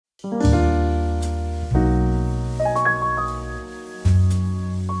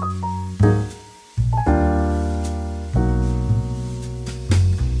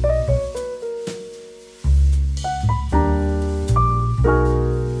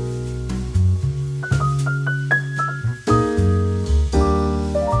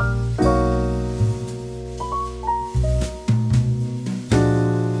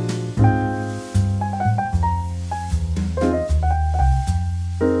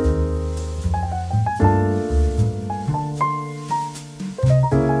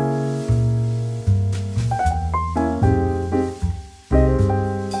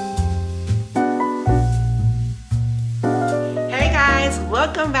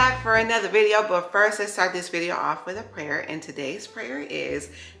Welcome back for another video, but first let's start this video off with a prayer. And today's prayer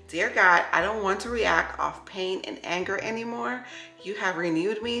is, dear God, I don't want to react off pain and anger anymore. You have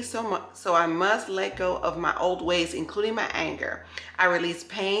renewed me so much, so I must let go of my old ways, including my anger. I release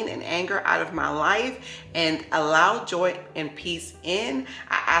pain and anger out of my life and allow joy and peace in.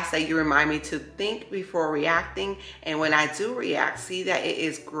 I ask that you remind me to think before reacting, and when I do react, see that it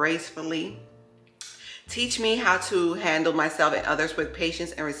is gracefully. Teach me how to handle myself and others with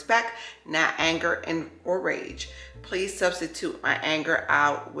patience and respect, not anger or rage. Please substitute my anger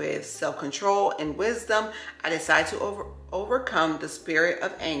out with self-control and wisdom. I decide to overcome the spirit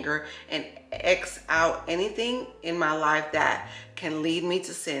of anger and X out anything in my life that can lead me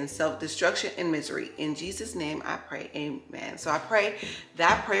to sin, self-destruction, and misery. In Jesus' name I pray, amen. So I pray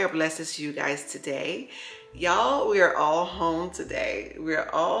that prayer blesses you guys today. Y'all, we are all home today. We are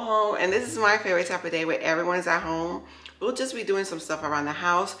all home, and this is my favorite type of day where everyone's at home. We'll just be doing some stuff around the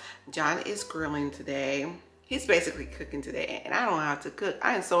house. John is grilling today. He's basically cooking today, and I don't have to cook.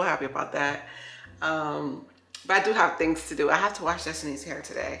 I am so happy about that. But I do have things to do. I have to wash Yesenia's hair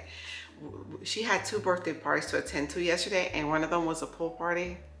today. She had 2 birthday parties to attend to yesterday, and one of them was a pool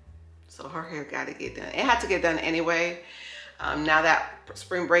party. So her hair got to get done. It had to get done anyway. Now that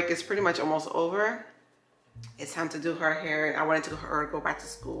spring break is pretty much almost over, it's time to do her hair. I wanted her to go back to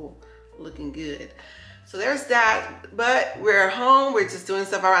school looking good. So there's that. But we're home. We're just doing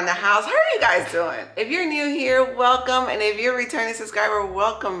stuff around the house. How are you guys doing? If you're new here, welcome. And if you're a returning subscriber,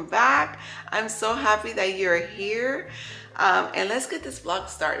 welcome back. I'm so happy that you're here. And let's get this vlog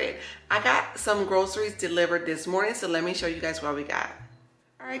started. I got some groceries delivered this morning, so let me show you guys what we got.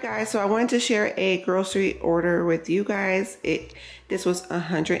 All right, guys, so I wanted to share a grocery order with you guys. This was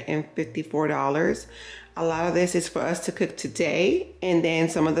 $154. A lot of this is for us to cook today, and then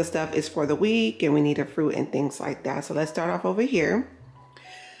some of the stuff is for the week, and we need a fruit and things like that. So let's start off over here.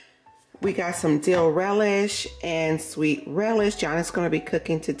 We got some dill relish and sweet relish. John is going to be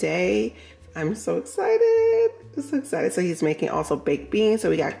cooking today. I'm so excited. I'm so excited. So he's making also baked beans. So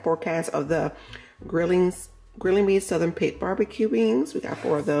we got 4 cans of the grilling beans Southern Pit barbecue beans. We got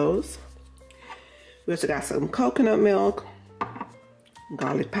 4 of those. We also got some coconut milk,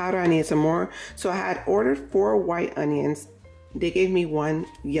 garlic powder. I need some more. So I had ordered 4 white onions. They gave me 1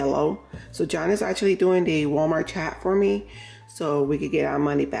 yellow. So John is actually doing the Walmart chat for me, so we could get our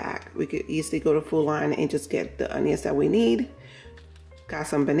money back. We could easily go to Food Line and just get the onions that we need. Got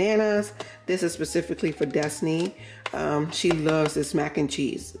some bananas. This is specifically for Destiny. She loves this mac and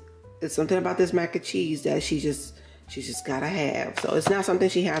cheese. It's something about this mac and cheese that she just gotta have. So it's not something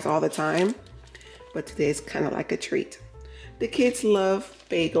she has all the time, but today's kind of like a treat. The kids love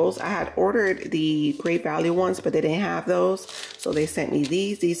bagels. I had ordered the Great Value ones, but they didn't have those. So they sent me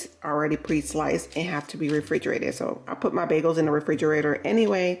these. These are already pre-sliced and have to be refrigerated. So I put my bagels in the refrigerator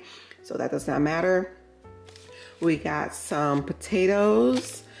anyway, so that does not matter. We got some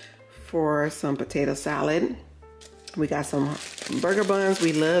potatoes for some potato salad. We got some burger buns.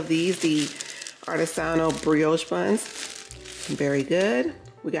 We love these, the artisanal brioche buns. Very good.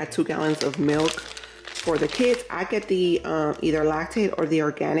 We got 2 gallons of milk. For the kids, I get the either lactate or the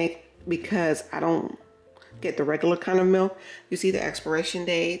organic because I don't get the regular kind of milk. You see the expiration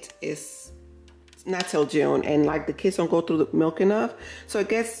date is not till June, and like the kids don't go through the milk enough, so it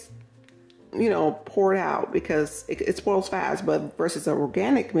gets, you know, poured out because it spoils fast. But versus the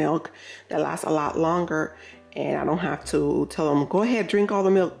organic milk that lasts a lot longer, and I don't have to tell them, go ahead, drink all the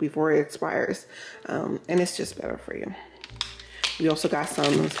milk before it expires, and it's just better for you. We also got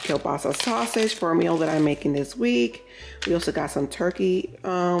some kielbasa sausage for a meal that I'm making this week. We also got some turkey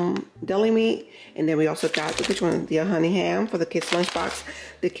deli meat, and then we also got, which one? The honey ham for the kids' lunchbox.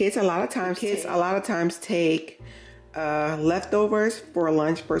 The kids a lot of times take leftovers for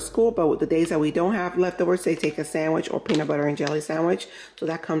lunch for school, but with the days that we don't have leftovers, they take a sandwich or peanut butter and jelly sandwich. So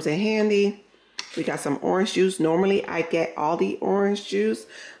that comes in handy. We got some orange juice. Normally I get all the orange juice,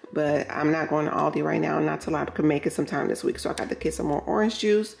 but I'm not going to Aldi right now, not till I can make it sometime this week. So I got the kids some more orange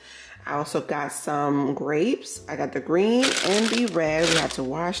juice. I also got some grapes. I got the green and the red. We have to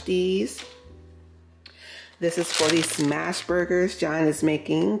wash these. This is for these smash burgers John is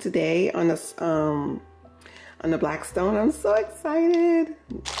making today on the Blackstone. I'm so excited.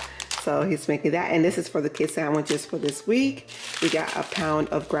 So he's making that, and this is for the kids sandwiches for this week. We got a pound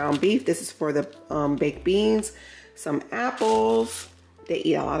of ground beef. This is for the baked beans, some apples. They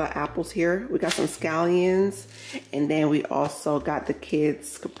eat a lot of apples here. We got some scallions, and then we also got the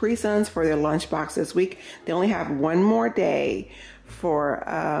kids Capri Suns for their lunchbox this week. They only have one more day for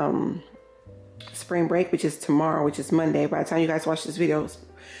spring break, which is tomorrow, which is Monday. By the time you guys watch this video,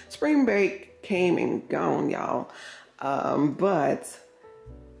 spring break came and gone, y'all. But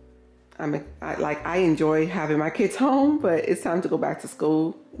I enjoy having my kids home, but it's time to go back to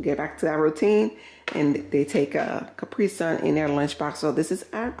school, get back to that routine, and they take a Capri Sun in their lunchbox. So this is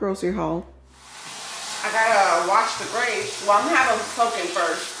our grocery haul. I gotta wash the grapes. Well, I'm gonna have them soaking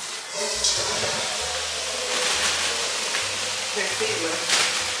first. They're seedless.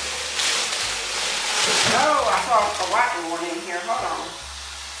 Oh, I saw a rotten one in here. Hold on.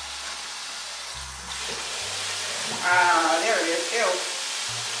 There it is. Ew.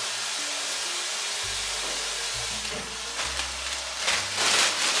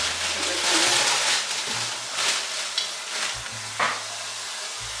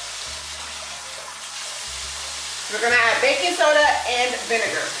 We're gonna add baking soda and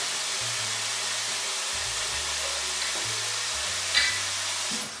vinegar.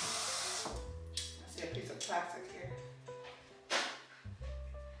 I see a piece of plastic here.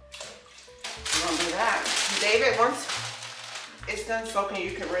 We're gonna do that. David, once it's done soaking,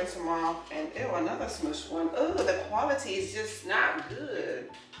 you can rinse them off. And ew, another smush one. Oh, the quality is just not good.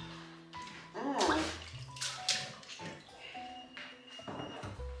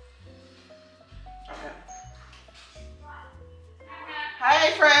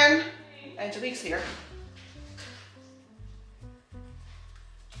 Hi, friend. Angelique's here.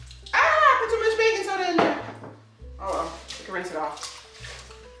 Put too much baking soda in there. Oh well, you can rinse it off.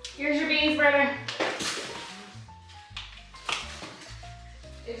 Here's your beans, brother.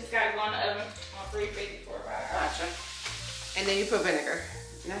 It just gotta go in the oven on 350 for about an hour. Gotcha. And then you put vinegar.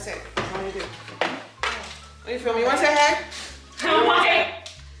 And that's it. That's all you do. What do you feel me? You want to say hey? Come on.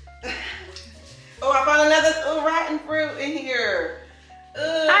 Oh, I found another rotten fruit in here.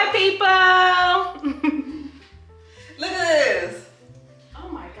 Hi, people. Look at this. Oh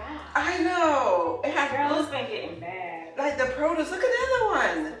my God. I know. It has Girl, it's been getting bad. like the produce. Look at the other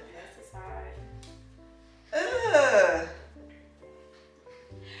one. Pesticide. Ugh.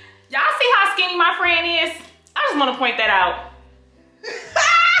 Y'all see how skinny my friend is? I just want to point that out.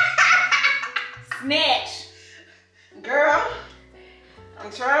 Snatch. Girl,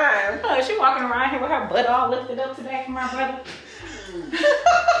 I'm trying. Oh, she walking around here with her butt all lifted up today for my brother.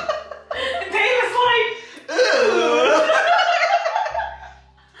 David's like, ugh.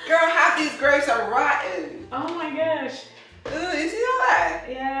 Girl, half these grapes are rotten. oh my gosh. Ugh, you see all that?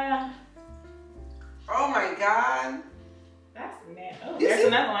 Yeah. Oh my God. That's mad. Oh, You there's see?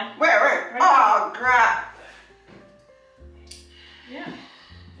 another one. Where? Right Oh, crap. Yeah.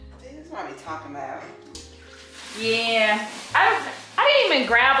 This is what I be talking about. Yeah. I didn't even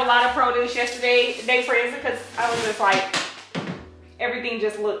grab a lot of produce yesterday, because I was just like, everything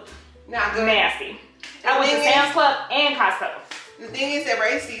just looked Not good. nasty. I went to Sam's Club and Costco. The thing is, they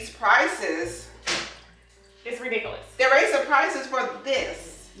raise these prices. It's ridiculous. They raise the prices for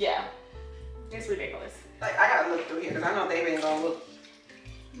this. Yeah. It's ridiculous. Like, I gotta look through here because I know they ain't gonna look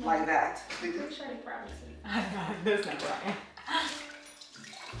like that. I'm pretty sure they probably see. I don't know. That's not right.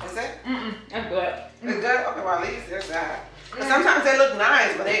 Is it? That's good. It's good? Okay, well, at least there's that. But sometimes they look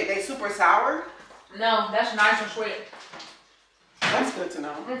nice, but they super sour. No, that's nice and sweet. That's good to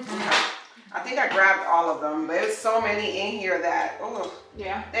know. Okay. I think I grabbed all of them, but there's so many in here that, oh.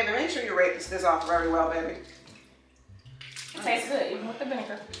 Yeah. David, make sure you rate this off very well, baby. It tastes good, even with the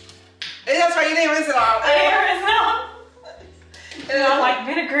vinegar. That's right, you didn't rinse it off. I didn't rinse it off. I don't like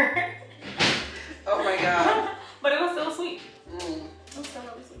vinegar. Oh my God. But it was still sweet. Mm. It was still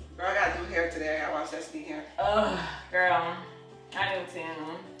really sweet. Girl, I gotta do hair today. I watched Yesenia hair. Oh, girl. I do too.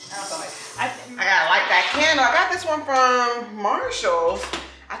 I feel like I gotta light that candle. I got this one from Marshall's.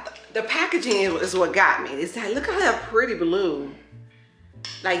 The packaging is what got me. It's that, look at that pretty blue.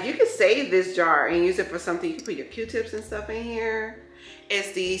 Like, you could save this jar and use it for something. You can put your Q-tips and stuff in here.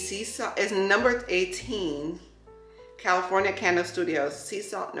 It's the sea salt. It's number 18, California Candle Studios sea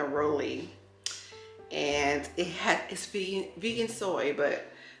salt neroli, and it's vegan soy. But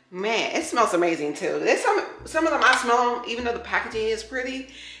man, it smells amazing too. There's some of them I smell them, even though the packaging is pretty.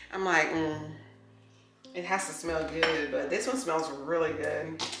 I'm like, it has to smell good, but this one smells really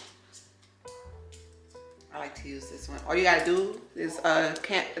good. I like to use this one. All you gotta do is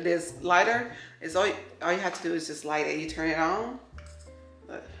this lighter is all you have to do is just light it. You turn it on.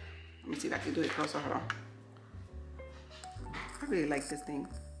 But let me see if I can do it closer. Hold on. I really like this thing.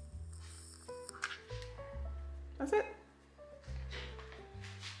 That's it.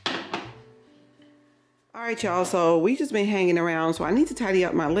 All right, y'all, so we just been hanging around, so I need to tidy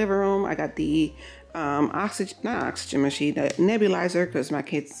up my living room. I got the not oxygen machine, the nebulizer, because my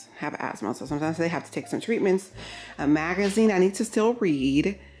kids have asthma, so sometimes they have to take some treatments. A magazine I need to still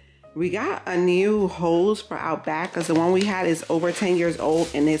read. We got a new hose for out back, because the one we had is over 10 years old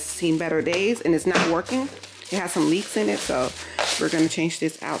and it's seen better days and it's not working. It has some leaks in it, so we're gonna change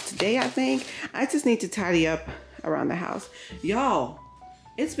this out today, I think. I just need to tidy up around the house. Y'all,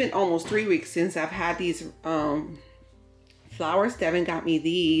 it's been almost 3 weeks since I've had these flowers. Devin got me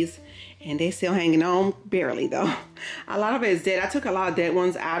these and they still hanging on, barely though. A lot of it is dead. I took a lot of dead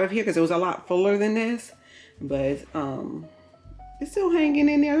ones out of here because it was a lot fuller than this, but it's still hanging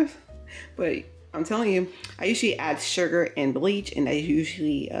in there. But I'm telling you, I usually add sugar and bleach and that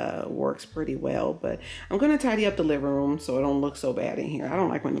usually works pretty well. But I'm gonna tidy up the living room so it don't look so bad in here. I don't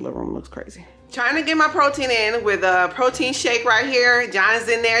like when the living room looks crazy. Trying to get my protein in with a protein shake right here. John is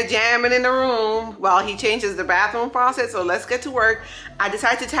in there jamming in the room while he changes the bathroom faucet. So let's get to work. I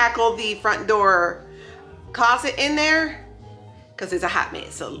decided to tackle the front door closet in there because it's a hot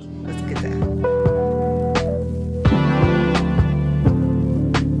mess. So let's get that.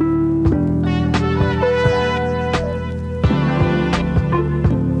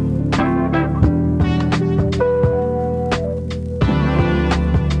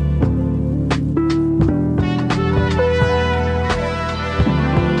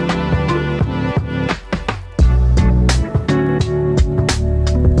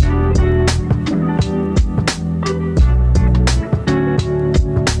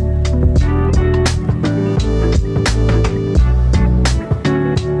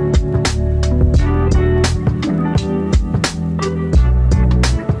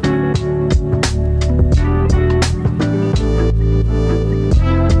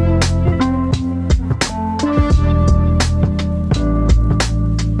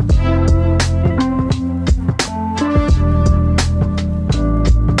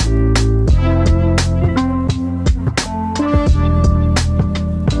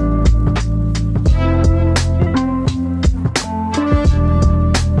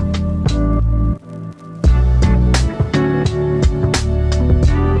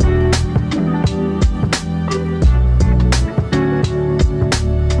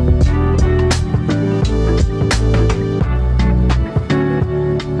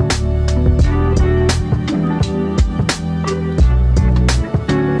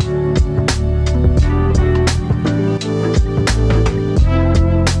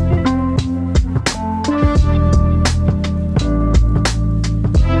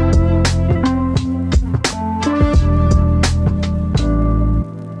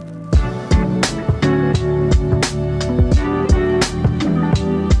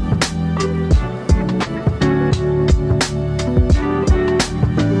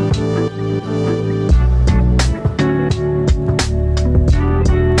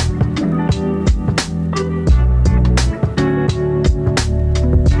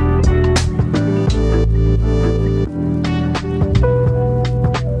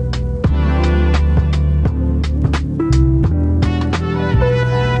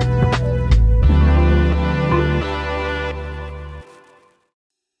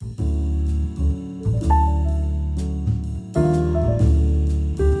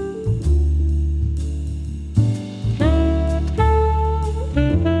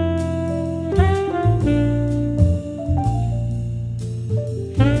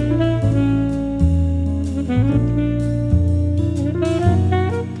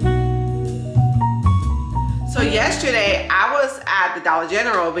 Yesterday I was at the Dollar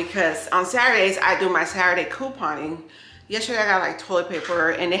General because on Saturdays I do my Saturday couponing. Yesterday I got like toilet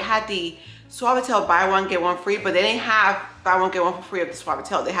paper and they had the Suavitel buy one get one free, but they didn't have buy one get one for free of the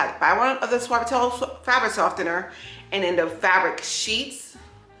Suavitel. They had buy one of the Suavitel fabric softener and then the fabric sheets,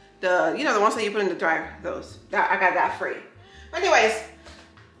 the the ones that you put in the dryer. Those I got that free. Anyways,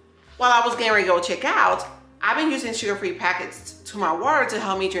 while I was getting ready to go check out, I've been using sugar-free packets to my water to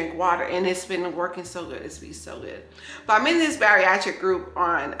help me drink water, and it's been working so good. It's been so good. But I'm in this bariatric group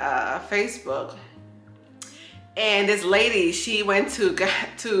on Facebook, and this lady, she went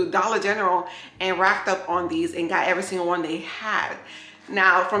to Dollar General and racked up on these and got every single one they had.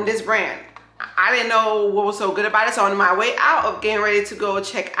 Now, from this brand, I didn't know what was so good about it. So on my way out of getting ready to go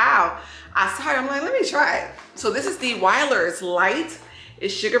check out, I saw it. I'm like, let me try it. So this is the Weiler's Light.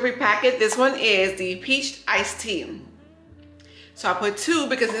 It's sugar-free packet. This one is the peach iced tea. So I put 2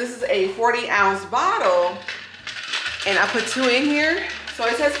 because this is a 40-ounce bottle, and I put 2 in here. So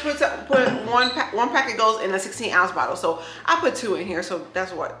it says put one packet goes in a 16-ounce bottle. So I put 2 in here. So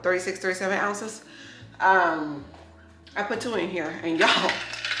that's what, 36, 37 ounces. I put 2 in here, and y'all,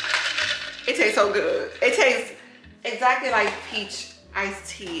 it tastes so good. It tastes exactly like peach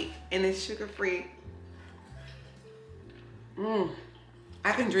iced tea, and it's sugar-free.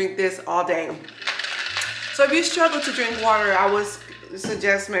 I can drink this all day. So if you struggle to drink water, I would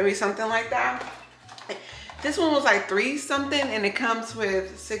suggest maybe something like that. This one was like 3 something, and it comes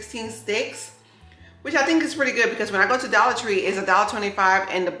with 16 sticks, which I think is pretty good because when I go to Dollar Tree, it's $1.25,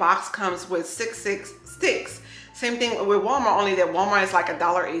 and the box comes with 6 sticks. Same thing with Walmart, only that Walmart is like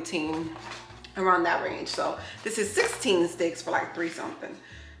 $1.18, around that range. So this is 16 sticks for like 3 something.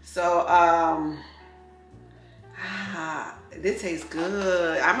 So this tastes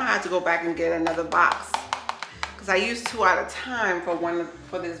good. I might have to go back and get another box because I use 2 at a time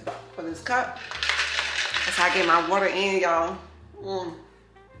for this cup. That's how I get my water in, y'all.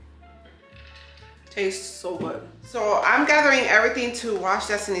 Tastes so good. So I'm gathering everything to wash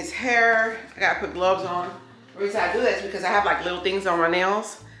Destiny's hair. I gotta put gloves on. The reason I do this is because I have like little things on my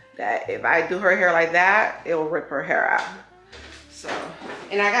nails that if I do her hair like that, it will rip her hair out. So,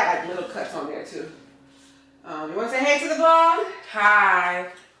 and I got like little cuts on there too. You wanna say hey to the vlog? Hi.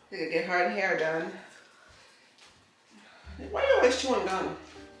 We could get her hair done. Why are you always chewing gum?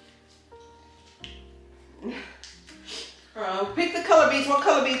 Pick the color beads. What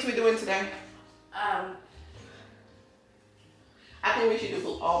color beads we doing today? I think we should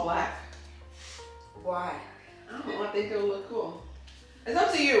do all black. Why? I don't know. I think it'll look cool. It's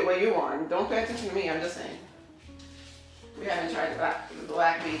up to you what you want. Don't pay attention to me. I'm just saying. We haven't tried the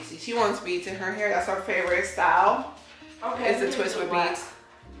black beads. She wants beads in her hair. That's her favorite style. Okay. It's a twist with beads.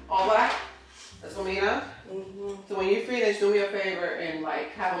 All black? That's gonna be enough? So when you finish, do me a favor and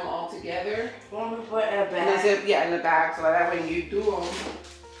like have them all together. Want me to put in a bag? Yeah, in the bag. So that when you do them,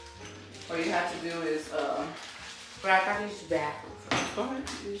 all you have to do is but I gotta use the bathroom first. Go ahead,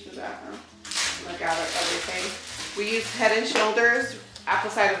 use the bathroom. Look out at everything. We use Head and Shoulders apple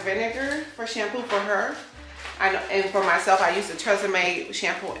cider vinegar for shampoo for her. And for myself, I use the Tresemme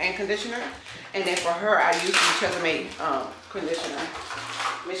shampoo and conditioner. And then for her, I use the Tresemme conditioner.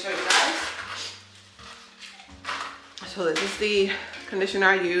 Let me show you guys. So this is the conditioner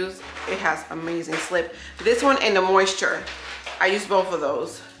I use. It has amazing slip. This one and the moisture. I use both of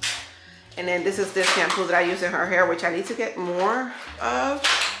those. And then this is this shampoo that I use in her hair, which I need to get more of.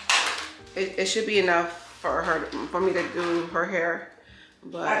 It should be enough for me to do her hair.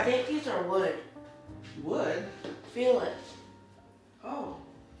 But I think these are wood. Wood? Feel it. Oh.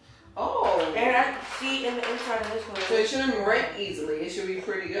 Oh. And I see in the inside of this one. So it shouldn't break easily. It should be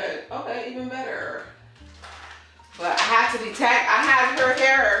pretty good. Okay, even better. But I have to detach. I have her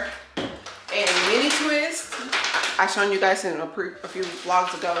hair in mini twist. I shown you guys in a few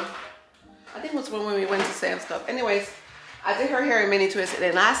vlogs ago. I think it was when we went to Sam's Club. Anyways, I did her hair in mini twist and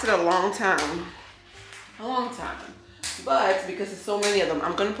it lasted a long time. A long time. But because there's so many of them,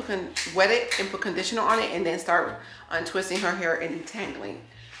 I'm gonna wet it and put conditioner on it and then start untwisting her hair and detangling.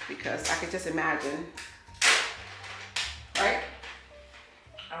 Because I could just imagine. Right?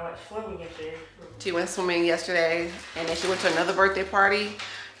 I went swimming yesterday. She went swimming yesterday and then she went to another birthday party.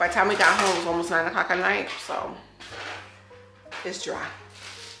 By the time we got home, it was almost 9 o'clock at night, so it's dry.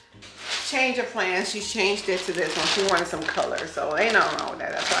 Change of plans. She changed it to this one. She wanted some color, so ain't nothing wrong with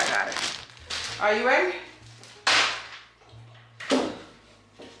that. That's why I got it. Are you ready?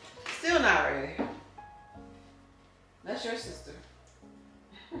 Still not ready. That's your sister.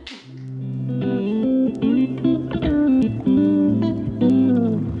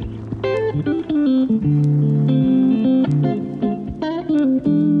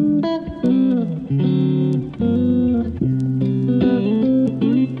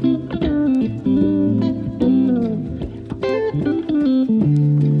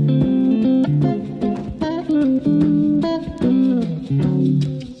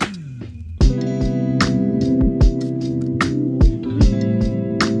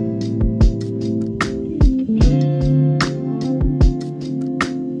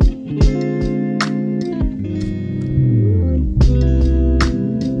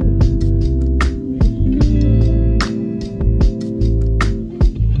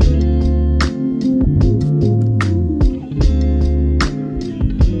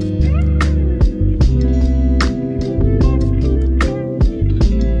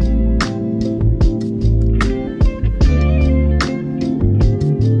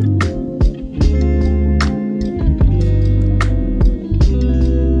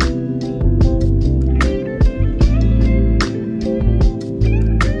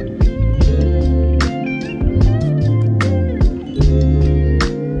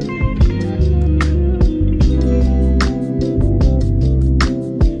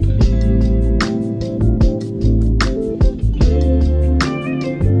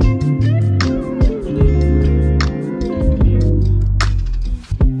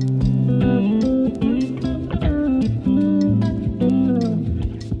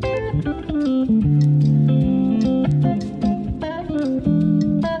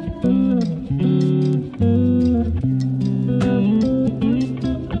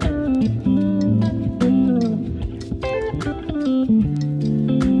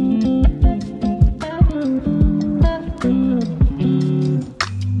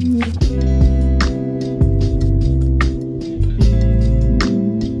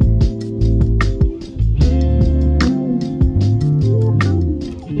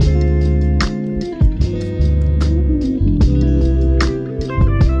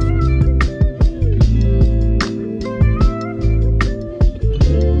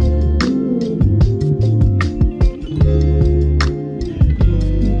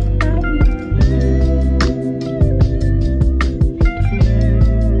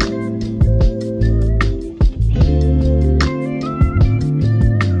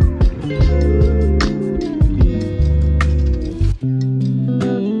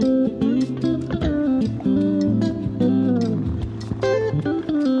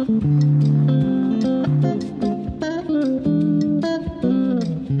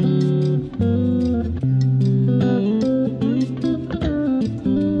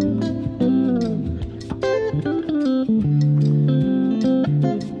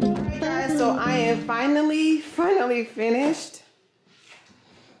 already finished.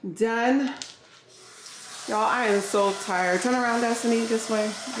 Done. Y'all, I am so tired. Turn around, Destiny, this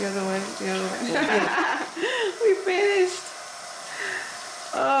way. The other way. The other way. We finished.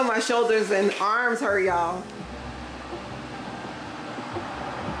 Oh, my shoulders and arms hurt, y'all.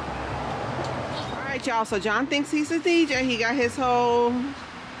 All right, y'all. So John thinks he's a DJ. He got his whole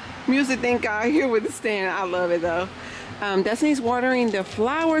music thing out here with the stand. I love it though. Destiny's watering the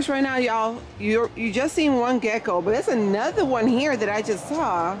flowers right now, y'all. You just seen one gecko, but there's another one here that I just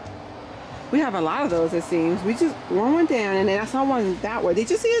saw. We have a lot of those, it seems. We just one went down, and then I saw one that way. Did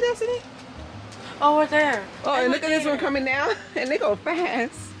you see it, Destiny? Oh, we're there. Oh, and look at this one coming down, and they go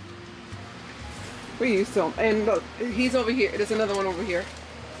fast. We used to, and look, he's over here. There's another one over here.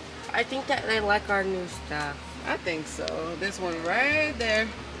 I think that they like our new stuff. I think so. This one right there.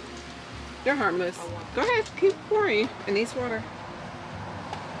 They're harmless. Go ahead, keep pouring. It needs water.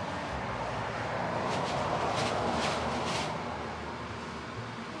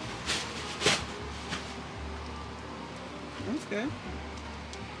 That's good.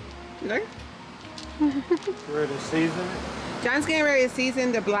 You like it? Ready to season it? John's getting ready to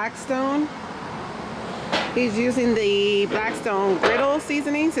season the Blackstone. He's using the Blackstone griddle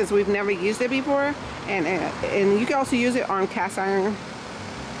seasoning since we've never used it before. And you can also use it on cast iron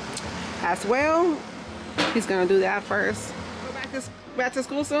as well. He's gonna do that first. Go back to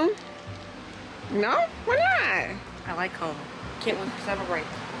school soon? No? Why not? I like home. Can't wait for summer break.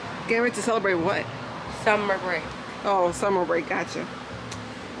 Getting ready to celebrate what? Summer break. Oh, summer break, gotcha.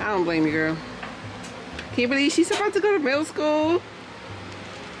 I don't blame you, girl. Can you believe she's about to go to middle school?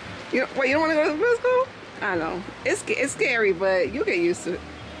 You don't want to go to middle school? I know. It's scary, but you'll get used to it.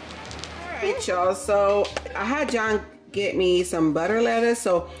 Alright, y'all. So I had John get me some butter lettuce.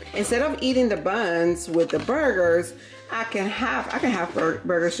 So instead of eating the buns with the burgers, I can have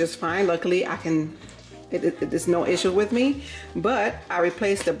burgers just fine. Luckily, there's no issue with me. But I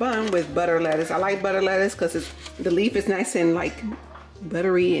replaced the bun with butter lettuce. I like butter lettuce because the leaf is nice and like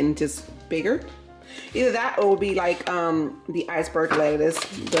buttery and just bigger. Either that or it would be like the iceberg lettuce,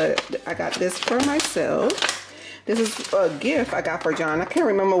 but I got this for myself. This is a gift I got for John. I can't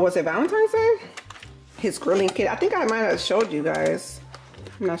remember, was it Valentine's Day? His grilling kit. I think I might have showed you guys.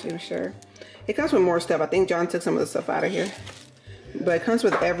 I'm not even sure. It comes with more stuff. I think John took some of the stuff out of here. But it comes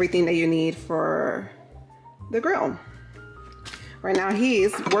with everything that you need for the grill. Right now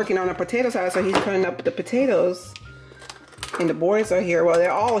he's working on a potato salad, so he's cutting up the potatoes. And the boys are here. Well,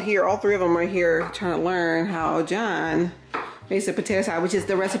 they're all here. All three of them are here trying to learn how John makes the potato salad, which is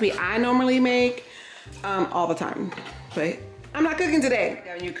the recipe I normally make all the time. But I'm not cooking today.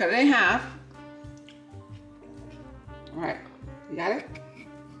 When you cut it in half. All right, you got it?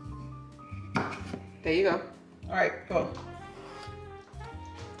 There you go. All right, go.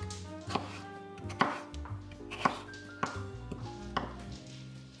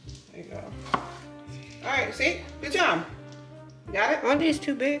 There you go. All right, see? Good job. Got it? Aren't these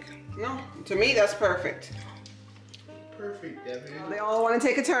too big? No, to me that's perfect. Perfect, Debbie. They all want to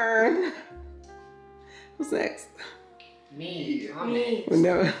take a turn. What's next? Me. Me.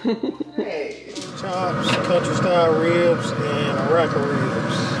 No. Hey. Chops, country style ribs, and Iraqi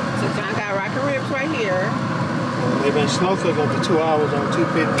ribs. So John got Iraqi ribs right here. They've been slow cooking for 2 hours on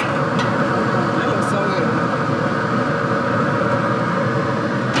 250. That looks so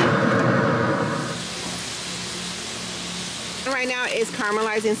good. Right now is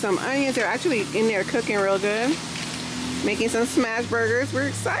caramelizing some onions. They're actually in there cooking real good. Making some smash burgers. We're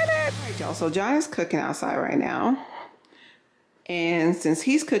excited. All right, y'all. So John is cooking outside right now. And since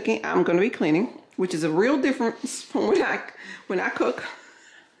he's cooking, I'm going to be cleaning, which is a real difference from when I cook.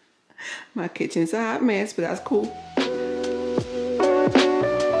 My kitchen's a hot mess, but that's cool.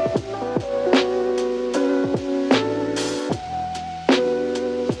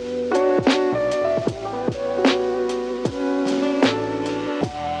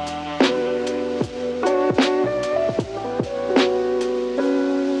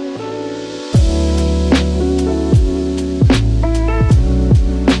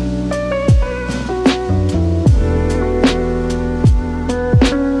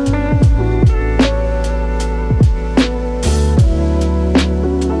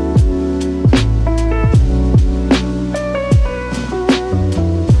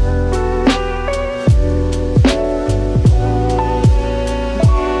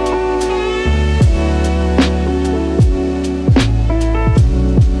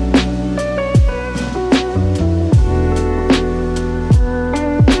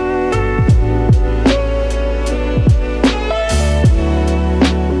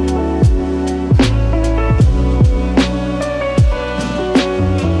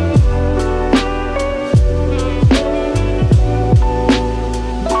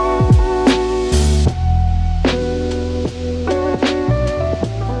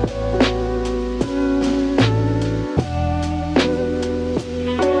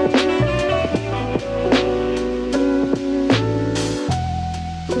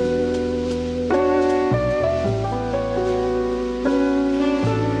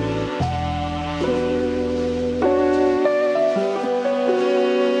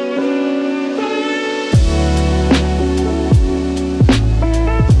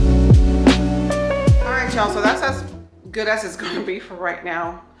 good as it's gonna be for right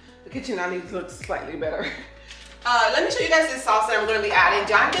now. The kitchen now needs to look slightly better. Let me show you guys this sauce that I'm gonna be adding.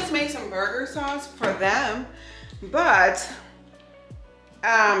 John just made some burger sauce for them, but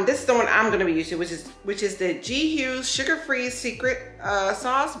this is the one I'm gonna be using, which is the G. Hughes sugar-free secret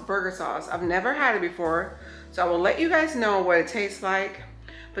sauce, burger sauce. I've never had it before, so I will let you guys know what it tastes like.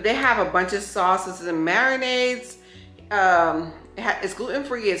 But they have a bunch of sauces and marinades. It's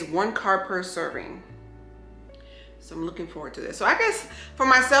gluten-free. It's 1 carb per serving. So I'm looking forward to this. So I guess for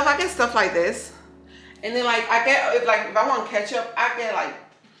myself, I get stuff like this. And then like if I want ketchup, I get like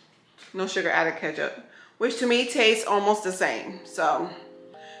no sugar added ketchup, which to me tastes almost the same. So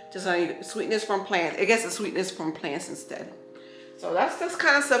just sweetness from plants. It gets the sweetness from plants instead. So that's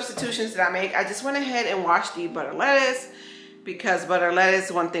kind of substitutions that I make. I just went ahead and washed the butter lettuce, because butter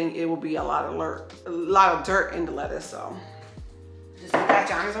lettuce, one thing, it will be a lot of dirt in the lettuce. So just like that.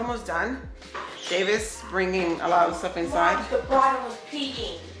 John is almost done. Davis bringing a lot of stuff inside. Mom, the bottle was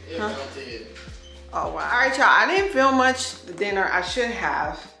peeking. Huh? Oh wow. All right, y'all, I didn't film much the dinner. I should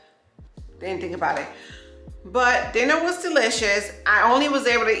have. Didn't think about it. But dinner was delicious. I only was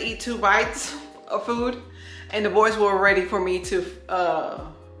able to eat 2 bites of food, and the boys were ready for me to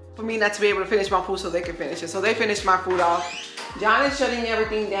for me not to be able to finish my food so they could finish it. So they finished my food off. John is shutting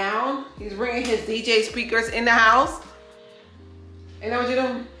everything down. He's bringing his DJ speakers in the house. Ain't that what you're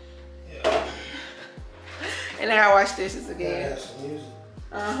doing? Yeah. And I gotta wash dishes again.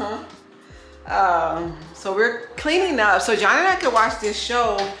 So we're cleaning up so John and I can watch this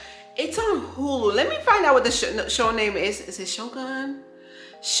show. It's on Hulu. Let me find out what the show name is. Is it Shogun?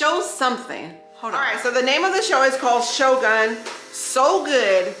 Show something. Hold on. All right, so the name of the show is called Shogun. So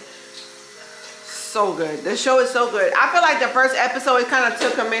good. So good. The show is so good. I feel like the first episode, it kind of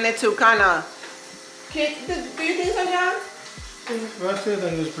took a minute to kind of... Do you think so, John? I still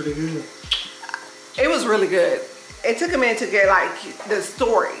think it was pretty good. It was really good. It took a minute to get like the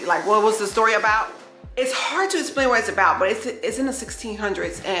story. Like, what was the story about? It's hard to explain what it's about, but it's in the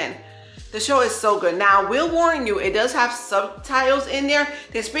 1600s, and the show is so good. Now, we'll warn you, it does have subtitles in there.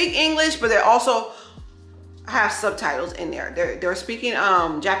 They speak English, but they also have subtitles in there. They're speaking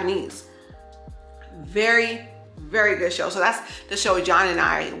Japanese. Very, very good show. So that's the show John and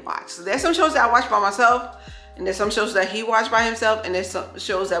I watch. So there's some shows that I watch by myself, and there's some shows that he watched by himself, and there's some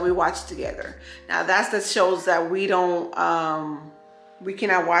shows that we watch together. Now that's the shows that we don't, we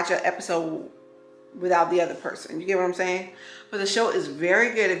cannot watch an episode without the other person. You get what I'm saying? But the show is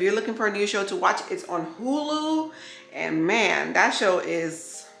very good. If you're looking for a new show to watch, it's on Hulu, and man, that show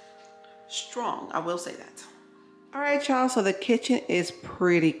is strong. I will say that. All right, y'all, so the kitchen is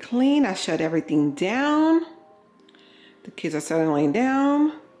pretty clean. I shut everything down. The kids are settling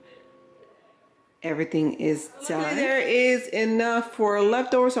down. Everything is done. There is enough for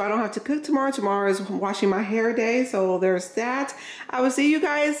leftovers, so I don't have to cook tomorrow. Tomorrow is washing my hair day, so there's that. I will see you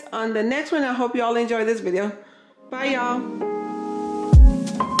guys on the next one. I hope you all enjoy this video. Bye, y'all.